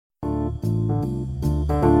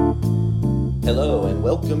Hello, and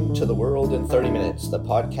welcome to The World in 30 Minutes, the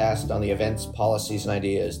podcast on the events, policies, and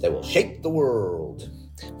ideas that will shape the world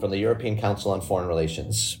from the European Council on Foreign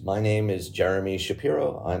Relations. My name is Jeremy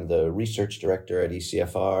Shapiro. I'm the research director at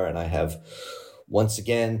ECFR, and I have once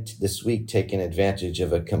again this week taken advantage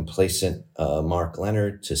of a complacent Mark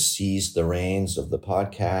Leonard to seize the reins of the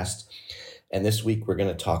podcast. And this week, we're going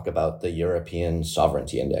to talk about the European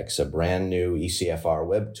Sovereignty Index, a brand new ECFR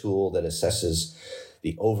web tool that assesses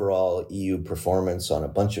the overall EU performance on a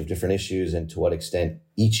bunch of different issues and to what extent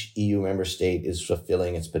each EU member state is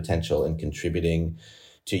fulfilling its potential and contributing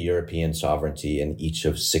to European sovereignty in each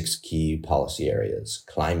of 6 key policy areas: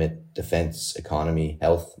 climate, defense, economy,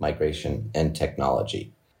 health, migration, and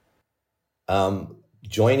technology.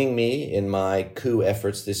 Joining me in my coup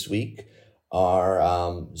efforts this week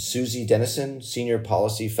are Susie Dennison, Senior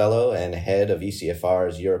Policy Fellow and Head of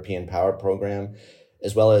ECFR's European Power Program,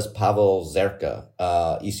 as well as Pavel Zerka,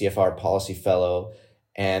 ECFR Policy Fellow,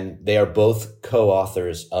 and they are both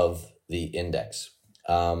co-authors of the index.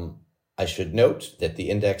 I should note that the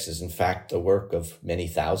index is in fact the work of many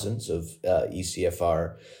thousands of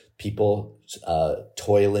ECFR people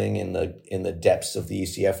toiling in the depths of the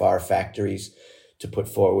ECFR factories to put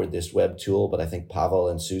forward this web tool, but I think Pavel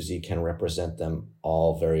and Susie can represent them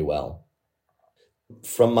all very well.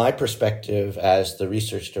 From my perspective as the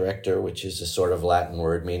research director, which is a sort of Latin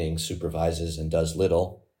word meaning supervises and does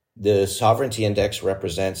little, the Sovereignty Index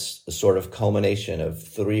represents a sort of culmination of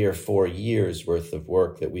 3 or 4 years worth of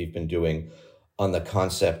work that we've been doing on the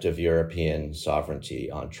concept of European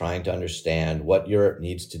sovereignty, on trying to understand what Europe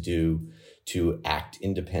needs to do to act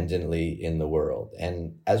independently in the world.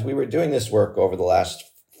 And as we were doing this work over the last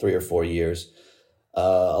 3 or 4 years,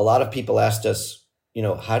 a lot of people asked us,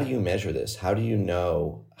 how do you measure this? How do you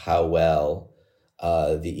know how well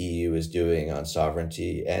the EU is doing on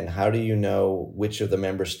sovereignty? And how do you know which of the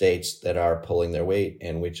member states that are pulling their weight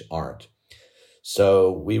and which aren't?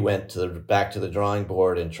 So we went back to the drawing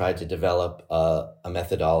board and tried to develop a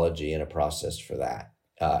methodology and a process for that.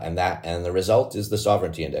 And the result is the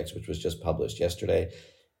Sovereignty Index, which was just published yesterday.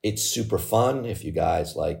 It's super fun. If you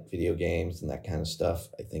guys like video games and that kind of stuff,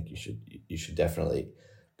 I think you should definitely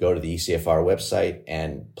go to the ECFR website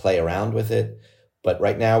and play around with it. But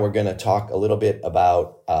right now we're going to talk a little bit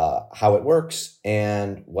about how it works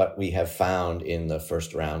and what we have found in the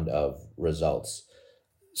first round of results.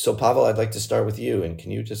 So Pavel, I'd like to start with you. And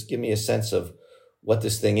can you just give me a sense of what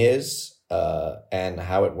this thing is and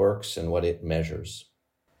how it works and what it measures?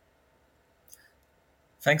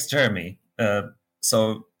 Thanks, Jeremy.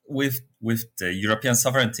 So with the European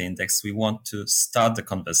Sovereignty Index, we want to start the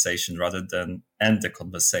conversation rather than end the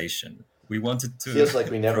conversation. We wanted to feels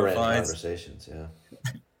like we never end conversations, yeah.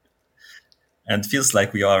 And feels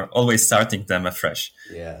like we are always starting them afresh.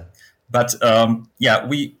 Yeah. But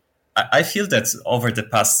I feel that over the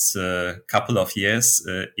past couple of years,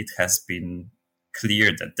 it has been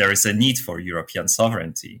clear that there is a need for European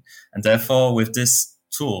sovereignty. And therefore, with this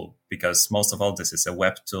tool, because most of all, this is a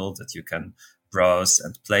web tool that you can browse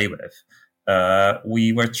and play with,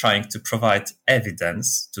 we were trying to provide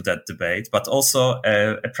evidence to that debate, but also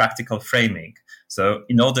a practical framing. So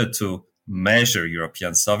in order to measure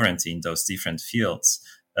European sovereignty in those different fields,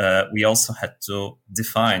 we also had to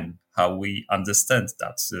define how we understand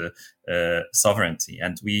that sovereignty.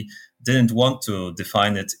 And we didn't want to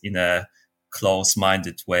define it in a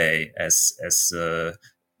close-minded way as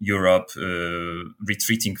Europe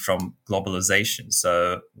retreating from globalization.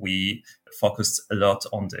 So we focused a lot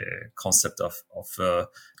on the concept of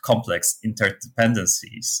complex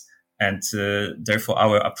interdependencies. And therefore,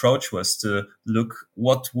 our approach was to look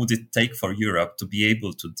what would it take for Europe to be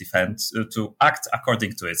able to defend, to act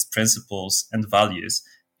according to its principles and values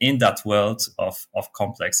in that world of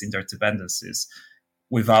complex interdependencies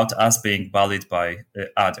without us being bullied by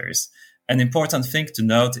others. An important thing to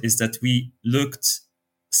note is that we looked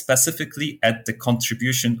specifically at the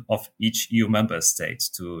contribution of each EU member state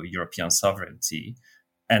to European sovereignty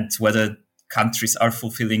and whether countries are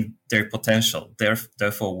fulfilling their potential.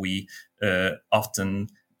 Therefore, we often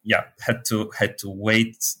had to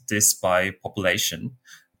weight this by population.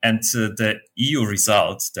 And the EU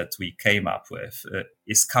result that we came up with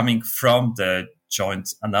is coming from the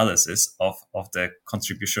joint analysis of the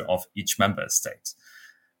contribution of each member state.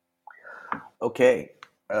 Okay.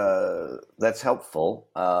 That's helpful.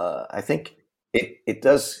 I think it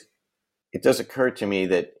does occur to me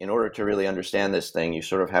that in order to really understand this thing, you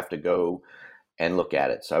sort of have to go and look at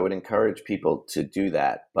it. So I would encourage people to do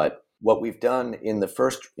that. But what we've done in the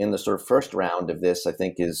sort of first round of this, I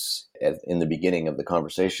think, is in the beginning of the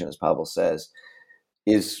conversation, as Pavel says,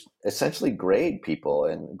 is essentially grade people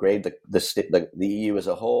and grade the EU as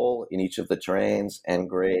a whole in each of the terrains, and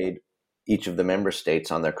grade each of the member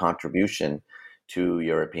states on their contribution to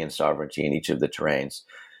European sovereignty in each of the terrains.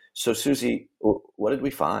 So, Susie, what did we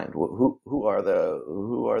find? Who are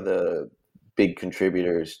the big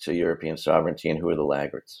contributors to European sovereignty, and who are the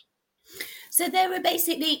laggards? So there were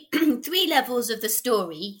basically three levels of the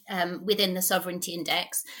story within the Sovereignty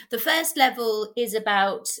Index. The first level is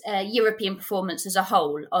about European performance as a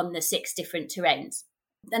whole on the 6 different terrains.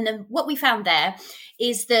 And then what we found there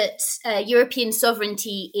is that European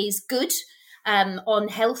sovereignty is good on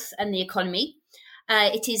health and the economy.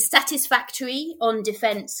 It is satisfactory on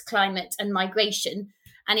defence, climate and migration,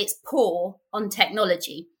 and it's poor on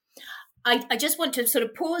technology. I just want to sort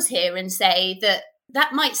of pause here and say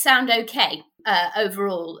that might sound okay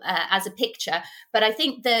overall as a picture, but I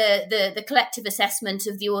think the collective assessment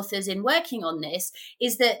of the authors in working on this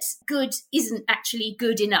is that good isn't actually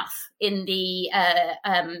good enough in the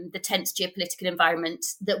tense geopolitical environment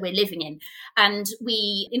that we're living in. And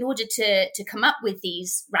we, in order to come up with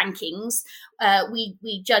these rankings,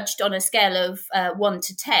 we judged on a scale of 1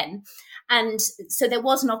 to 10. And so there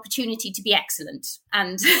was an opportunity to be excellent,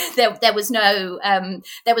 and there was no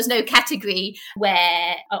category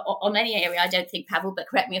where on any area, I don't think, Pavel, but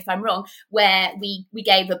correct me if I'm wrong, where we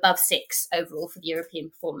gave above 6 overall for the European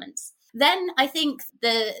performance. Then I think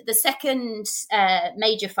the second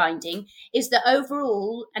major finding is that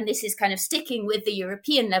overall, and this is kind of sticking with the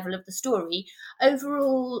European level of the story,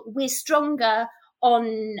 overall we're stronger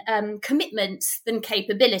on commitments than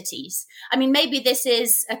capabilities. I mean, maybe this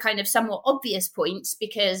is a kind of somewhat obvious point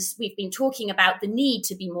because we've been talking about the need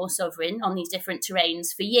to be more sovereign on these different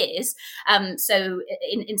terrains for years. So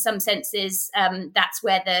in some senses, that's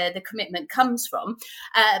where the commitment comes from.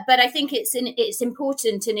 But I think it's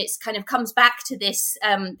important, and it's kind of comes back to this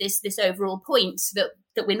overall point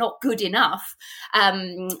that we're not good enough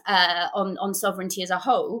on sovereignty as a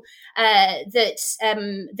whole,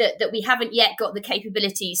 that we haven't yet got the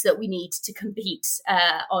capabilities that we need to compete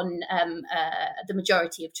on the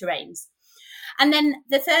majority of terrains. And then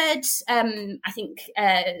the third, I think,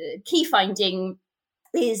 key finding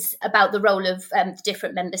is about the role of the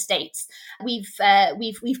different member states. We've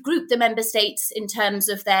grouped the member states in terms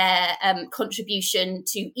of their contribution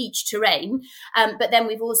to each terrain, but then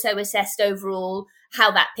we've also assessed overall how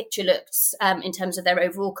that picture looks in terms of their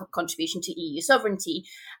overall contribution to EU sovereignty.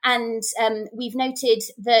 And we've noted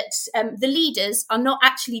that the leaders are not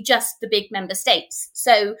actually just the big member states.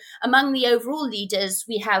 So among the overall leaders,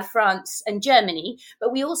 we have France and Germany,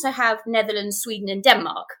 but we also have Netherlands, Sweden and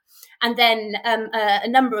Denmark. And then a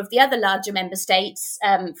number of the other larger member states,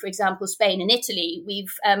 for example, Spain and Italy,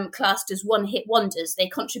 we've classed as one-hit wonders. They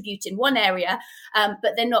contribute in one area,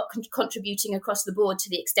 but they're not contributing across the board to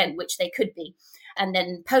the extent which they could be. And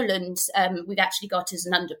then Poland, we've actually got as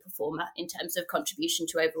an underperformer in terms of contribution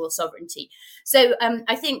to overall sovereignty. So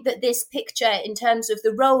I think that this picture, in terms of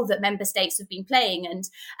the role that member states have been playing, and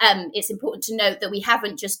it's important to note that we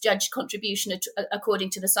haven't just judged contribution according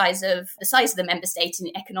to the size of the member state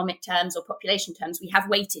in economic terms or population terms. We have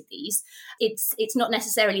weighted these. It's not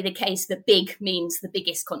necessarily the case that big means the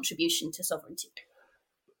biggest contribution to sovereignty.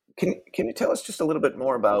 Can you tell us just a little bit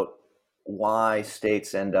more about why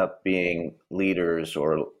states end up being leaders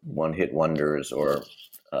or one-hit wonders or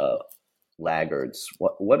laggards?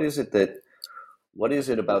 What is it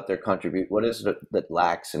about their contribution? What is it that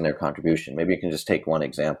lacks in their contribution? Maybe you can just take one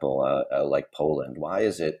example, like Poland. Why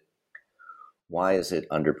is it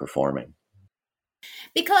underperforming?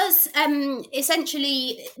 Because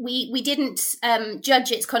essentially we didn't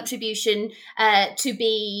judge its contribution to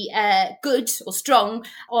be good or strong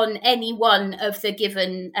on any one of the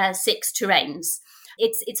given 6 terrains.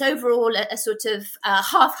 It's overall a sort of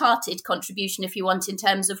half-hearted contribution, if you want, in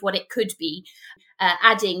terms of what it could be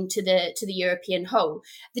adding to the European whole.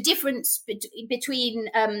 The difference between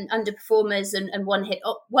underperformers and one-hit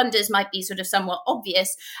wonders might be sort of somewhat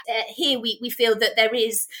obvious. Here we feel that there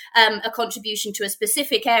is a contribution to a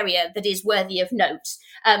specific area that is worthy of note,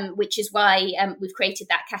 which is why we've created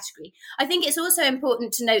that category. I think it's also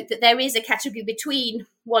important to note that there is a category between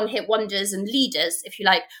one-hit wonders and leaders, if you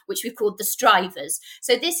like, which we've called the strivers.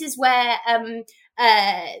 So this is where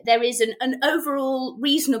there is an overall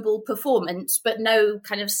reasonable performance, but no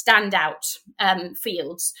kind of standout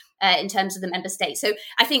fields in terms of the member states. So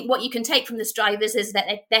I think what you can take from the strivers is that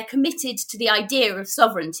they're committed to the idea of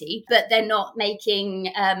sovereignty, but they're not going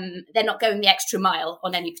the extra mile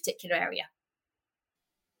on any particular area.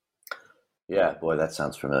 Yeah, boy, that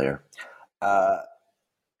sounds familiar.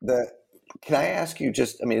 Can I ask you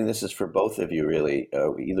just? I mean, this is for both of you, really,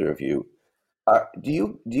 either of you.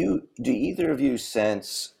 Do either of you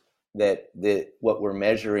sense that what we're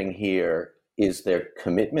measuring here is their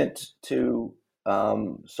commitment to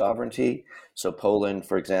sovereignty. So Poland,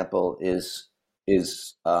 for example, is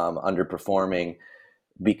underperforming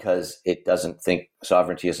because it doesn't think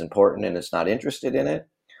sovereignty is important and it's not interested in it?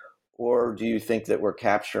 Or do you think that we're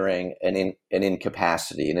capturing an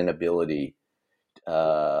incapacity, an inability,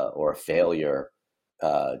 or a failure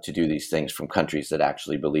to do these things from countries that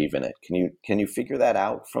actually believe in it? Can you figure that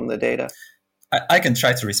out from the data? I can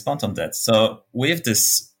try to respond on that. So with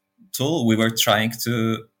this tool, we were trying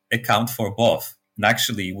to account for both. And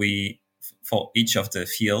actually, for each of the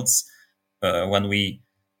fields, when we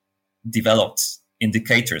developed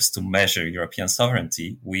indicators to measure European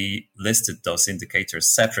sovereignty, we listed those indicators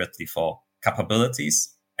separately for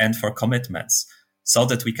capabilities and for commitments, so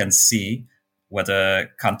that we can see whether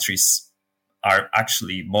countries are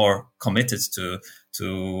actually more committed to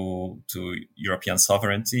European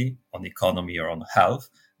sovereignty on economy or on health,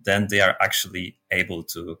 then they are actually able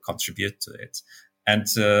to contribute to it. And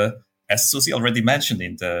as Susie already mentioned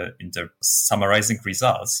in the summarizing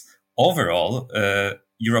results, overall,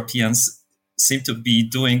 Europeans seem to be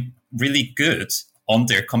doing really good on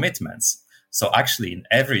their commitments. So actually, in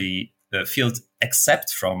every field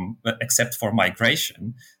except for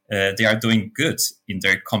migration, they are doing good in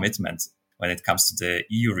their commitment when it comes to the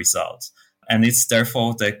EU result. And it's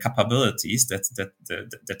therefore the capabilities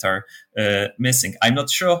that are missing. I'm not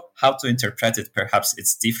sure how to interpret it. Perhaps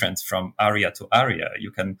it's different from area to area.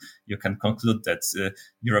 You can conclude that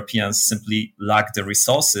Europeans simply lack the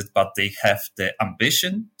resources, but they have the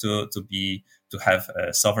ambition to have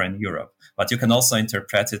a sovereign Europe. But you can also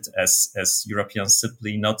interpret it as Europeans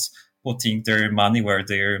simply not putting their money where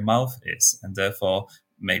their mouth is, and therefore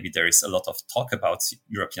maybe there is a lot of talk about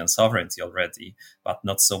European sovereignty already, but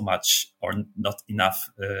not so much or not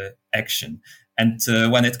enough action. And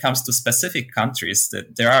when it comes to specific countries,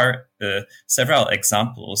 there are several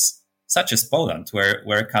examples, such as Poland, where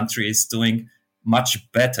a country is doing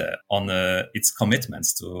much better on its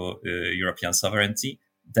commitments to European sovereignty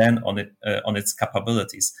than on its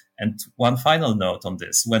capabilities. And one final note on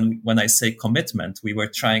this: when I say commitment, we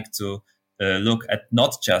were trying to look at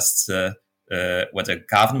not just whether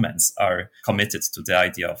governments are committed to the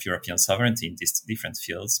idea of European sovereignty in these different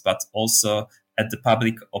fields, but also at the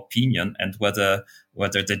public opinion and whether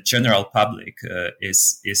the general public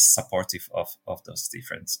is supportive of those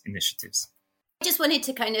different initiatives. I just wanted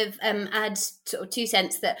to kind of add sort of 2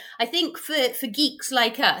 cents that I think for geeks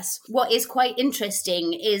like us, what is quite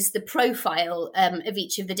interesting is the profile of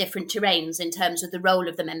each of the different terrains in terms of the role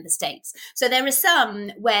of the member states. So there are some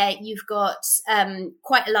where you've got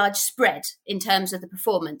quite a large spread in terms of the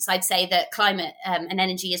performance. I'd say that climate and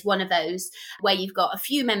energy is one of those where you've got a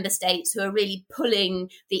few member states who are really pulling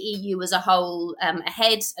the EU as a whole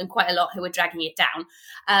ahead, and quite a lot who are dragging it down.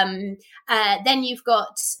 Then you've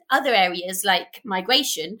got other areas like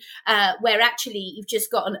migration, where actually you've just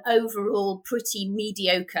got an overall pretty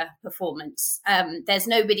mediocre performance. There's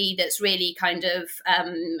nobody that's really kind of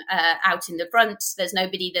out in the front. There's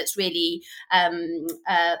nobody that's really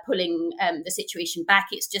pulling the situation back.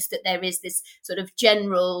 It's just that there is this sort of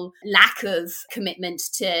general lack of commitment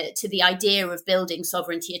to the idea of building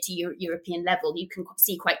sovereignty at a European level. You can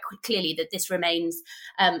see quite clearly that this remains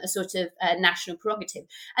a sort of national prerogative.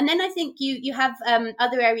 And then I think you have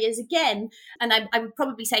other areas again, and I would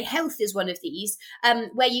probably say health is one of these,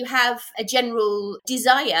 where you have a general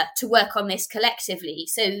desire to work on this collectively.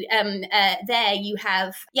 So there you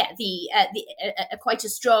have, quite a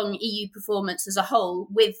strong EU performance as a whole,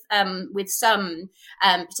 with some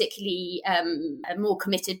particularly more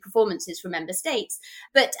committed performances from member states.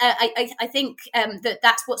 But I think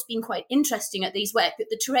that's what's been quite interesting at these work,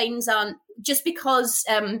 that the terrains aren't, just because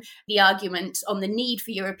the argument on the need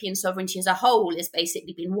for European sovereignty as a whole has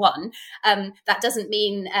basically been won, that doesn't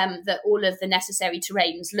mean that all of the necessary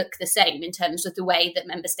terrains look the same in terms of the way that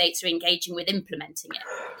member states are engaging with implementing it.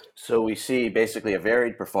 So we see basically a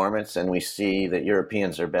varied performance, and we see that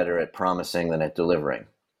Europeans are better at promising than at delivering,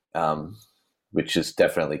 which is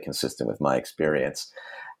definitely consistent with my experience.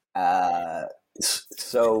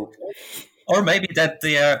 Or maybe that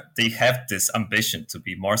they have this ambition to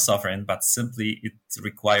be more sovereign, but simply it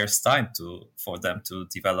requires time for them to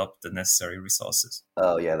develop the necessary resources.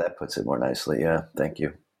 Oh yeah, that puts it more nicely. Yeah, thank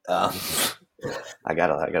you. I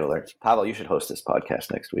gotta learn. Pavel, you should host this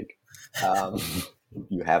podcast next week.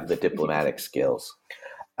 You have the diplomatic skills.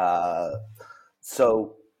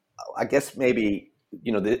 So I guess maybe,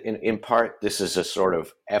 in part, this is a sort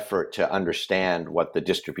of effort to understand what the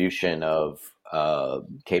distribution of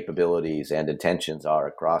capabilities and intentions are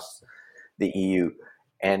across the EU.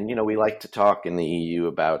 And, we like to talk in the EU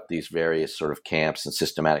about these various sort of camps and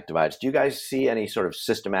systematic divides. Do you guys see any sort of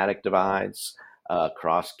systematic divides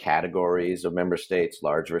across categories of member states,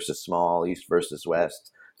 large versus small, east versus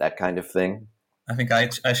west, that kind of thing? I think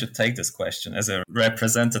I should take this question as a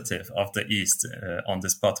representative of the East on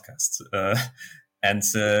this podcast.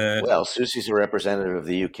 Well, Susie's a representative of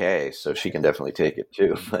the UK, so she can definitely take it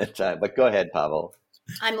too. But go ahead, Pavel.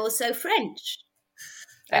 I'm also French.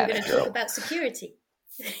 I'm going to talk about security.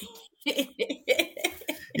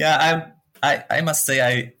 Yeah, I must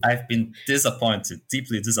say I've been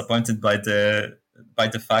deeply disappointed by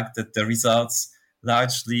the fact that the results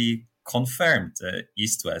largely confirmed the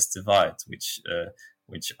East-West divide, which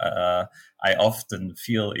I often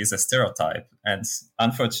feel is a stereotype, and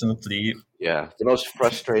unfortunately, yeah, the most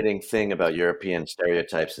frustrating thing about European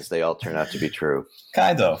stereotypes is they all turn out to be true.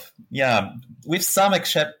 Kind of, yeah, with some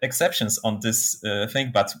exceptions on this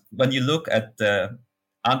thing. But when you look at the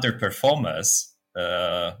underperformers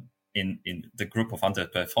in the group of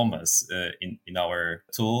underperformers in our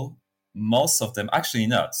tool, most of them actually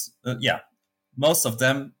not. Most of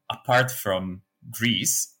them, apart from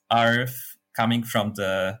Greece, are coming from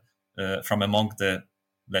among the,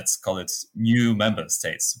 let's call it, new member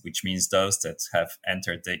states, which means those that have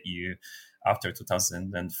entered the EU after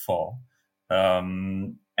 2004.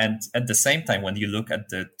 And at the same time, when you look at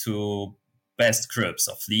the two best groups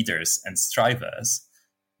of leaders and strivers,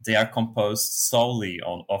 they are composed solely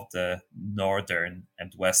of the northern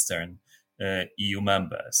and western EU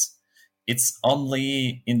members. It's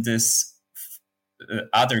only in this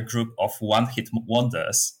other group of one-hit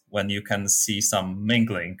wonders when you can see some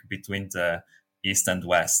mingling between the East and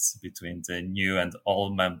West, between the new and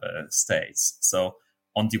old member states. So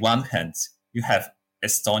on the one hand, you have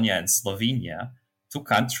Estonia and Slovenia, two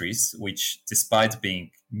countries which, despite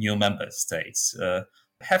being new member states,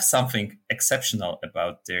 have something exceptional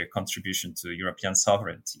about their contribution to European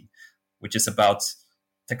sovereignty, which is about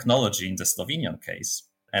technology in the Slovenian case,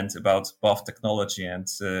 and about both technology and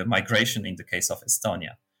migration in the case of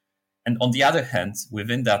Estonia. And on the other hand,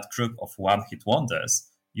 within that group of one-hit wonders,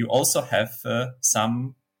 you also have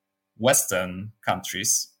some Western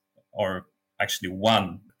countries, or actually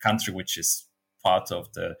one country which is part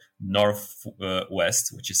of the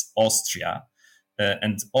Northwest, which is Austria.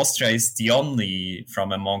 And Austria is the only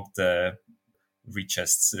from among the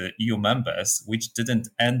richest EU members which didn't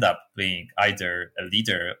end up being either a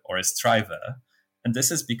leader or a striver. And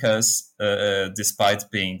this is because despite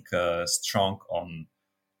being strong on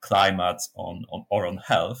climate or on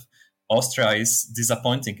health, Austria is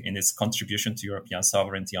disappointing in its contribution to European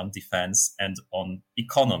sovereignty on defense and on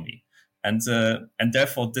economy. And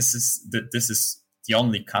therefore, this is the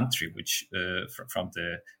only country which from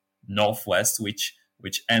the Northwest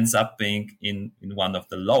which ends up being in one of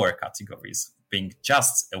the lower categories, being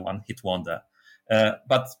just a one-hit wonder.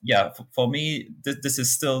 But yeah, for me, this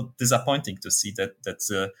is still disappointing to see that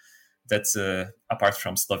apart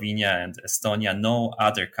from Slovenia and Estonia, no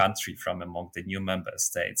other country from among the new member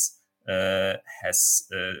states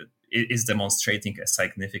is demonstrating a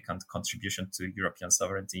significant contribution to European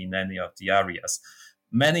sovereignty in any of the areas.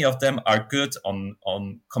 Many of them are good on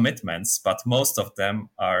commitments, but most of them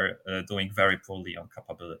are doing very poorly on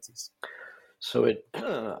capabilities. So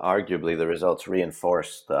arguably the results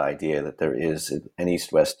reinforce the idea that there is an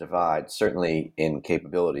East-West divide, certainly in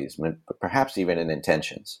capabilities, but perhaps even in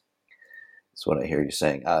intentions. That's what I hear you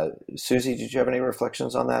saying. Susie, did you have any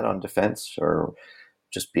reflections on that, on defense, or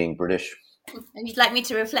just being British? And you'd like me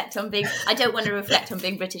to reflect on being... I don't want to reflect on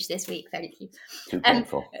being British this week, thank you. Too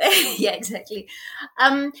painful. Yeah, exactly.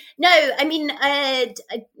 No, I mean,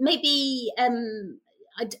 maybe...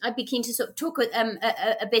 I'd be keen to sort of talk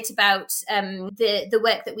a bit about the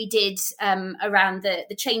work that we did around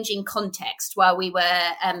the changing context while we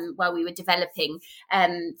were developing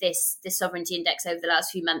this sovereignty index over the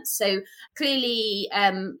last few months. So clearly,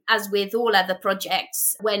 as with all other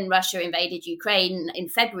projects, when Russia invaded Ukraine in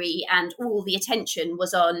February, and all the attention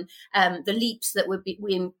was on the leaps that were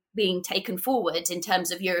being taken forward in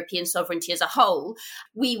terms of European sovereignty as a whole,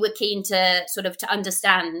 we were keen to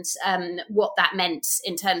understand what that meant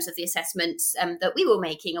in terms of the assessments that we were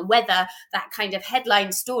making, and whether that kind of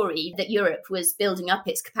headline story that Europe was building up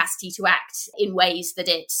its capacity to act in ways that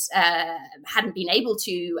it hadn't been able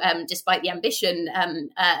to, despite the ambition,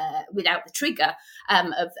 without the trigger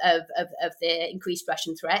of the increased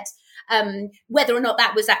Russian threat. Whether or not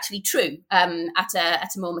that was actually true at a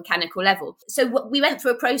more mechanical level. So we went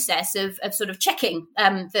through a process of sort of checking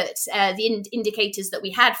that the indicators that we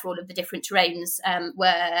had for all of the different terrains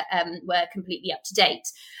were completely up to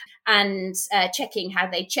date. and checking how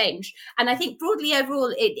they change. And I think broadly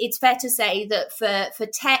overall, it's fair to say that for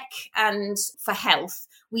tech and for health,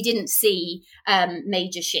 we didn't see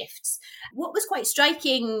major shifts. What was quite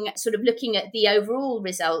striking, sort of looking at the overall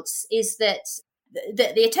results, is that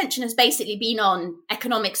the attention has basically been on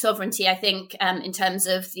economic sovereignty, I think, in terms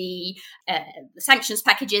of the sanctions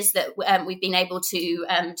packages that we've been able to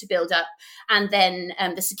build up, and then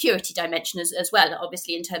the security dimension as well,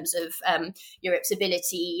 obviously in terms of Europe's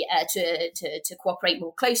ability to cooperate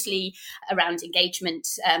more closely around engagement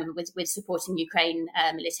with supporting Ukraine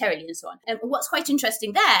militarily and so on. And what's quite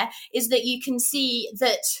interesting there is that you can see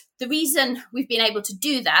that the reason we've been able to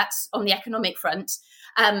do that on the economic front,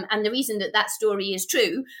 and the reason that story is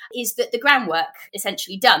true, is that the groundwork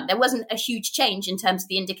essentially done. There wasn't a huge change in terms of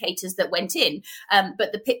the indicators that went in,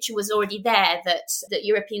 but the picture was already there that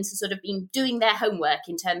Europeans have sort of been doing their homework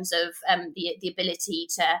in terms of the ability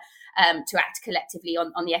to act collectively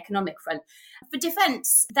on the economic front. For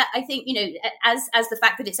defence, that I think, as the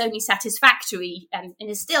fact that it's only satisfactory and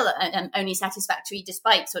is still only satisfactory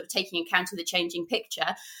despite sort of taking account of the changing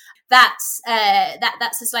picture, that's a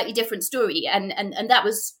slightly different story, and that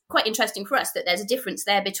was quite interesting for us, that there's a difference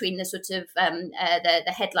there between the sort of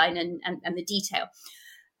the headline and the detail.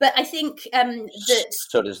 But I think that.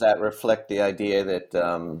 So does that reflect the idea that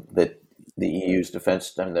that the EU's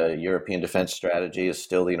defense and the European defense strategy is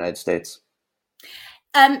still the United States?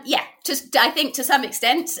 I think to some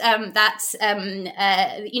extent that's been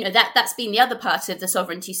the other part of the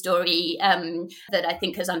sovereignty story that I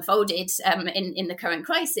think has unfolded in the current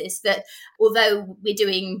crisis. That although we're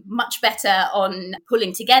doing much better on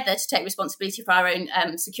pulling together to take responsibility for our own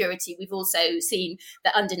security, we've also seen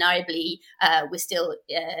that undeniably we're still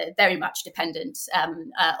very much dependent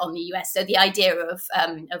on the US. So the idea of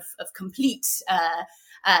complete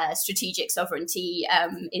strategic sovereignty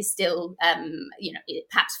is still,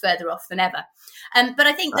 perhaps further off than ever. But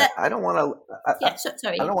I think that I don't want to.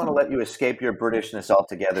 Sorry, I don't want to let you escape your Britishness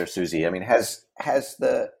altogether, Susie. I mean, has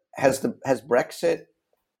Brexit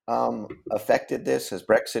affected this? Has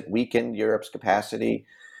Brexit weakened Europe's capacity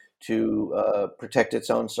to protect its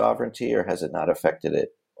own sovereignty, or has it not affected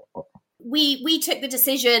it? We took the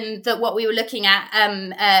decision that what we were looking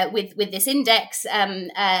at with this index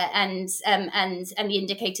and the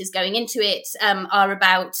indicators going into it are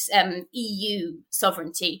about EU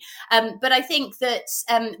sovereignty. But I think that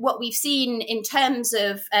what we've seen in terms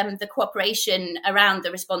of the cooperation around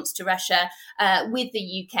the response to Russia with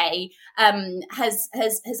the UK has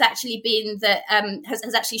actually been that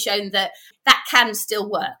has actually shown that can still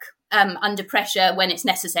work under pressure when it's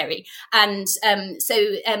necessary. And so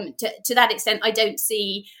to that extent, I don't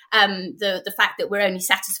see the fact that we're only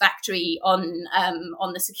satisfactory on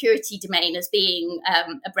the security domain as being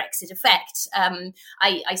a Brexit effect.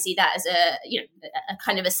 I see that as a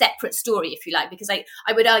kind of a separate story, if you like, because I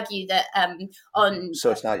would argue that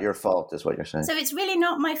So it's not your fault, is what you're saying? So it's really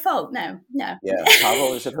not my fault, no. Yeah,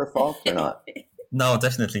 Pavel, is it her fault or not? No,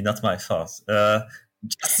 definitely not my fault.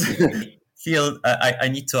 I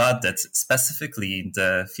need to add that specifically in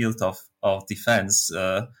the field of defense,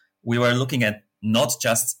 we were looking at not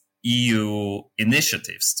just EU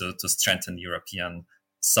initiatives to strengthen European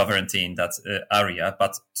sovereignty in that area,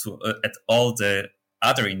 but at all the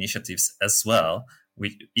other initiatives as well,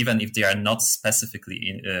 even if they are not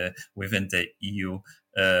specifically within the EU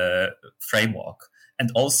framework. And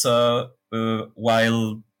also,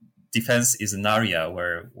 while defense is an area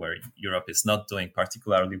where Europe is not doing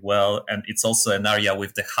particularly well, and it's also an area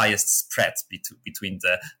with the highest spread between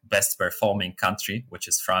the best performing country, which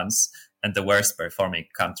is France, and the worst performing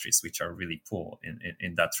countries, which are really poor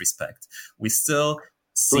in that respect. We still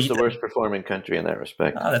see... Who's the worst performing country in that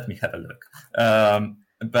respect? Let me have a look.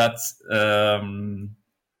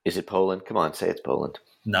 Is it Poland? Come on, say it's Poland.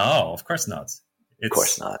 No, of course not. Of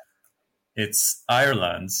course not. It's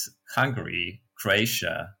Ireland, Hungary,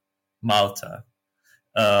 Croatia, Malta,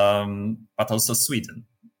 but also Sweden.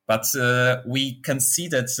 But we can see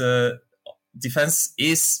that defense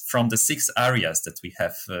is, from the 6 areas that we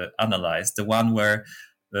have analyzed, the one where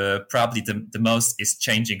probably the most is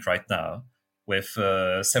changing right now, with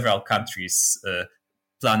several countries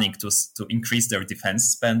planning to increase their defense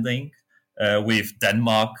spending, with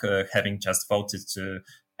Denmark having just voted to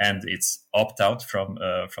end its opt-out from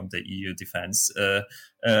the EU defense,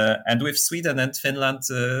 and with Sweden and Finland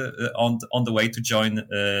on the way to join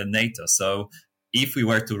NATO. So if we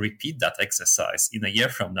were to repeat that exercise in a year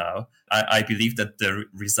from now, I believe that the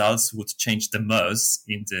results would change the most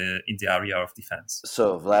in the area of defense.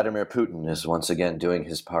 So Vladimir Putin is once again doing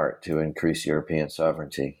his part to increase European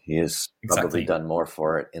sovereignty. He has probably done more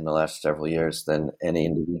for it in the last several years than any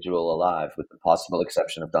individual alive, with the possible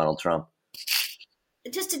exception of Donald Trump.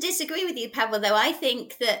 Just to disagree with you, Pavel, though, I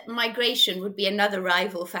think that migration would be another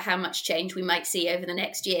rival for how much change we might see over the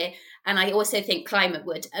next year. And I also think climate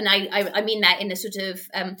would. And I mean that in a sort of,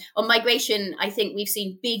 on migration, I think we've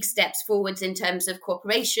seen big steps forwards in terms of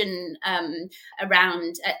cooperation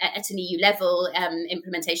around at an EU level,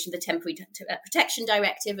 implementation of the Temporary Protection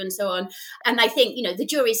Directive and so on. And I think, the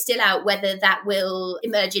jury's still out whether that will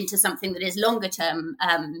emerge into something that is longer term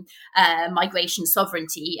migration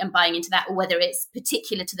sovereignty and buying into that, or whether it's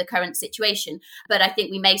particular to the current situation. But I think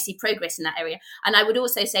we may see progress in that area. And I would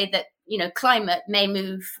also say that climate may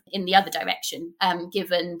move in the other direction,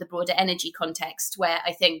 given the broader energy context, where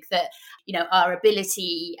I think that, our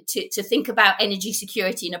ability to think about energy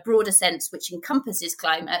security in a broader sense, which encompasses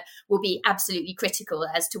climate, will be absolutely critical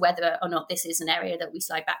as to whether or not this is an area that we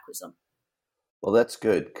slide backwards on. Well, that's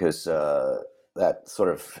good, because that sort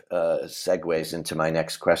of segues into my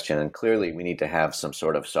next question. And clearly we need to have some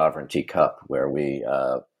sort of sovereignty cup where we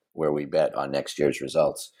bet on next year's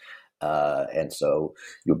results. And so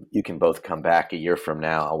you can both come back a year from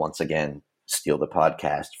now. I'll once again steal the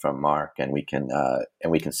podcast from Mark, and we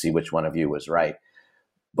can see which one of you was right.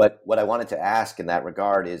 But what I wanted to ask in that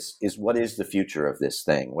regard is what is the future of this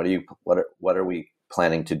thing? What are we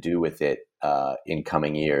planning to do with it in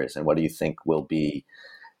coming years? And what do you think will be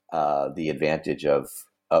the advantage of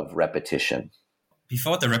repetition?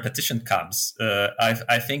 Before the repetition comes,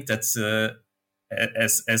 I think that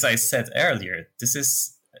as I said earlier, this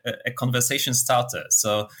is a conversation starter.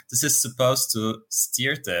 So this is supposed to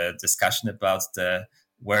steer the discussion about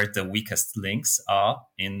where the weakest links are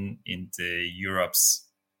in the Europe's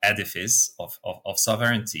edifice of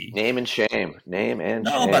sovereignty. Name and shame.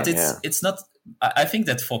 No, but it's not. I think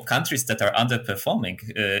that for countries that are underperforming,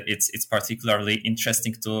 it's particularly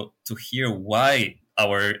interesting to hear why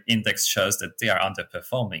our index shows that they are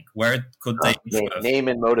underperforming. Where could they improve? Name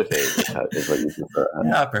and motivate is what you prefer.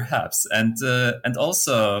 Yeah, perhaps. And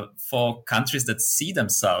also for countries that see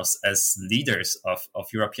themselves as leaders of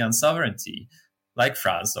European sovereignty, like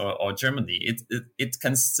France or Germany, it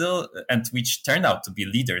can still, and which turn out to be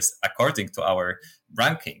leaders according to our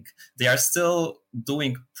ranking, they are still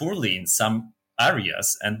doing poorly in some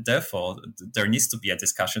areas, and therefore there needs to be a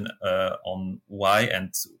discussion on why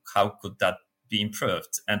and how could that be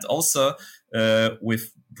improved. And also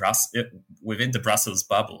within the Brussels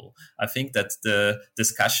bubble, I think that the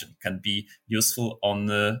discussion can be useful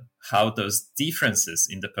on how those differences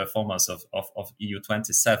in the performance of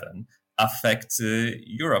EU27 affect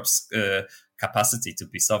Europe's capacity to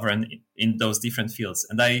be sovereign in those different fields.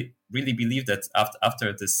 And I really believe that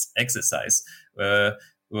after this exercise,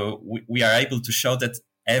 we are able to show that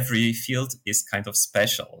every field is kind of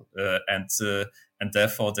special, and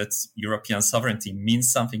therefore that European sovereignty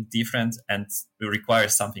means something different and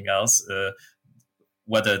requires something else,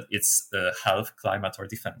 whether it's health, climate, or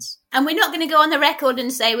defense. And we're not going to go on the record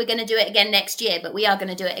and say we're going to do it again next year, but we are going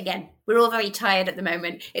to do it again. We're all very tired at the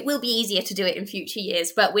moment. It will be easier to do it in future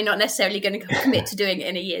years, but we're not necessarily going to commit to doing it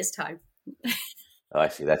in a year's time. Oh, I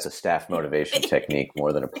see. That's a staff motivation technique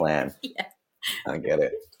more than a plan. Yeah. I get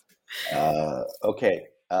it. Okay.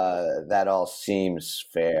 That all seems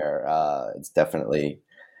fair. It's definitely,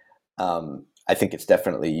 I think it's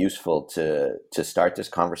definitely useful to start this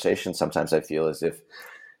conversation. Sometimes I feel as if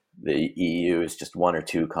the EU is just one or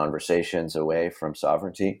two conversations away from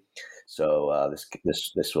sovereignty. So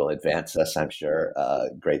this will advance us, I'm sure.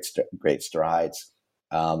 Great strides.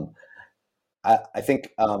 I think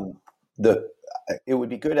it would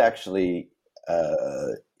be good actually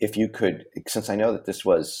if you could, since I know that this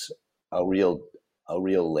was a real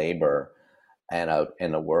labor and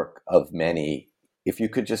a work of many, if you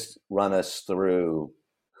could just run us through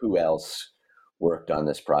who else worked on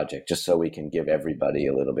this project, just so we can give everybody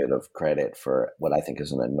a little bit of credit for what I think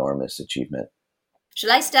is an enormous achievement.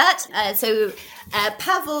 Shall I start?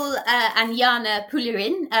 Pavel and Jana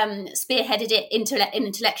Pulirin spearheaded it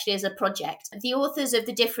intellectually as a project. The authors of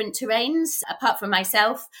the different terrains, apart from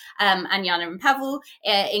myself and Jana and Pavel,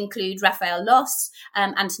 include Raphael Loss,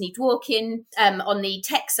 Anthony Dworkin. On the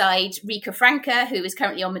tech side, Rika Franca, who is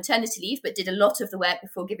currently on maternity leave but did a lot of the work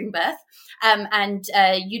before giving birth, and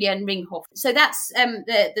Julian Ringhoff. So that's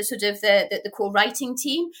the sort of the core writing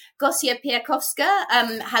team. Gosia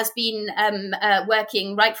Piakowska has been working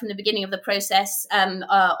working right from the beginning of the process on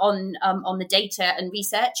the data and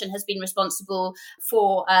research, and has been responsible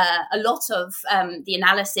for a lot of the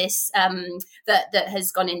analysis that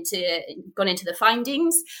has gone into the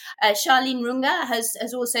findings. Charlene Runge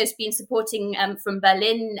has also been supporting from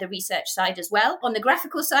Berlin the research side as well. On the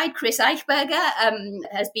graphical side, Chris Eichberger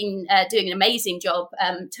has been doing an amazing job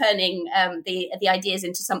turning the ideas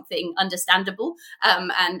into something understandable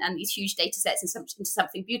and these huge data sets into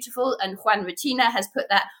something beautiful. And Juan Retina has put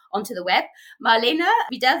that onto the web. Marlena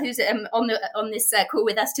Vidal, who's on this call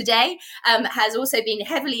with us today, has also been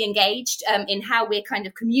heavily engaged in how we're kind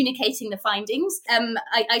of communicating the findings.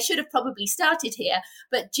 I should have probably started here,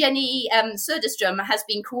 but Jenny Söderström has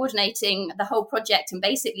been coordinating the whole project and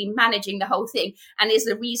basically managing the whole thing, and is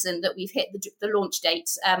the reason that we've hit the launch date,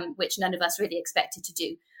 which none of us really expected to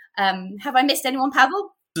do. Have I missed anyone,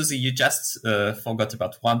 Pavel? Susie, you just forgot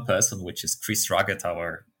about one person, which is Chris Ruggett,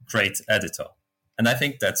 our great editor. And I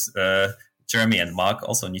think that Jeremy and Mark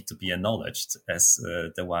also need to be acknowledged as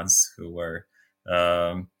the ones who were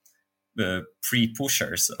the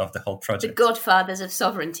pre-pushers of the whole project. The godfathers of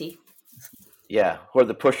sovereignty. Yeah, or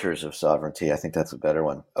the pushers of sovereignty. I think that's a better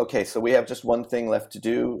one. Okay, so we have just one thing left to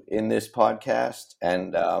do in this podcast,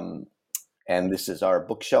 and this is our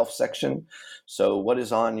bookshelf section. So what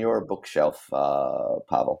is on your bookshelf,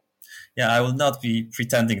 Pavel? Yeah, I will not be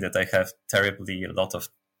pretending that I have terribly a lot of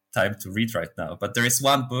time to read right now, but there is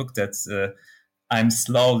one book that I'm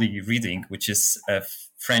slowly reading, which is a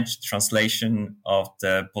French translation of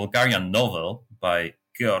the Bulgarian novel by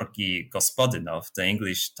Georgi Gospodinov. The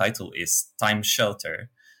English title is Time Shelter,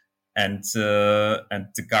 and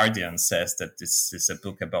The Guardian says that this is a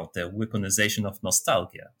book about the weaponization of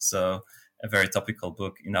nostalgia. So a very topical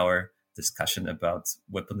book in our discussion about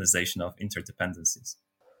weaponization of interdependencies.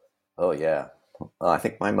 Oh yeah. I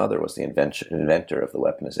think my mother was the inventor of the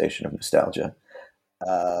weaponization of nostalgia.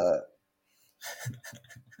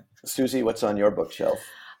 Susie, what's on your bookshelf?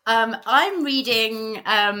 I'm reading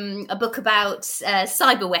a book about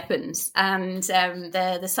cyber weapons and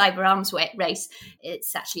the cyber arms race.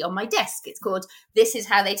 It's actually on my desk. It's called This Is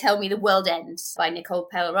How They Tell Me the World Ends by Nicole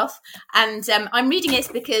Pelleroff. And I'm reading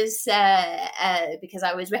it because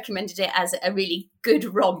I was recommended it as a really good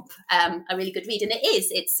romp, a really good read. And it is.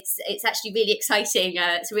 It's actually really exciting.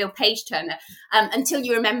 It's a real page turner until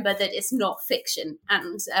you remember that it's not fiction.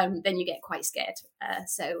 And then you get quite scared.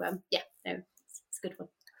 It's a good one.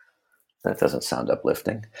 That doesn't sound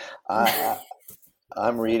uplifting.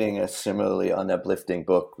 I'm reading a similarly uplifting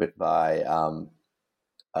book by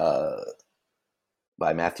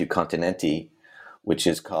Matthew Continenti, which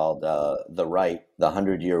is called The Right, the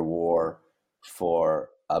 100-Year War for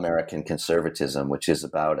American Conservatism, which is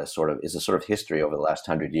about a sort of history over the last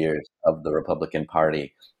 100 years of the Republican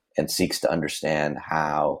Party, and seeks to understand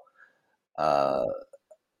how the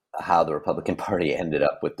Republican Party ended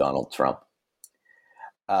up with Donald Trump.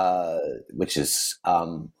 Which is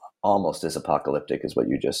almost as apocalyptic as what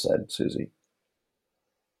you just said, Susie.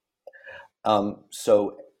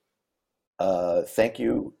 So thank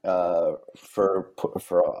you for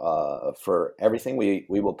everything. We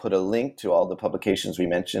will put a link to all the publications we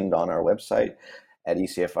mentioned on our website at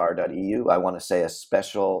ecfr.eu. I want to say a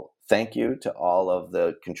special thank you to all of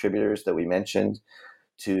the contributors that we mentioned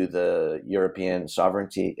to the European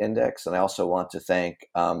Sovereignty Index, and I also want to thank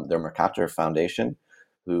the Mercator Foundation,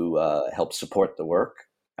 who helped support the work,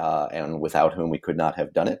 and without whom we could not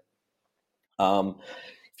have done it.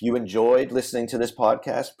 If you enjoyed listening to this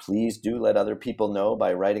podcast, please do let other people know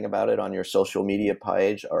by writing about it on your social media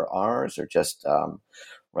page or ours, or just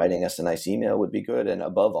writing us a nice email would be good. And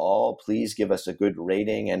above all, please give us a good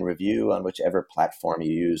rating and review on whichever platform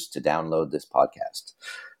you use to download this podcast.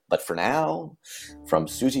 But for now, from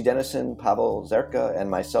Susie Dennison, Pavel Zerka,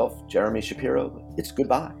 and myself, Jeremy Shapiro, it's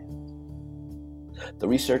goodbye. The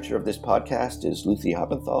researcher of this podcast is Lucy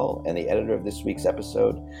Hoppenthal, and the editor of this week's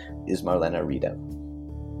episode is Marlena Riedel.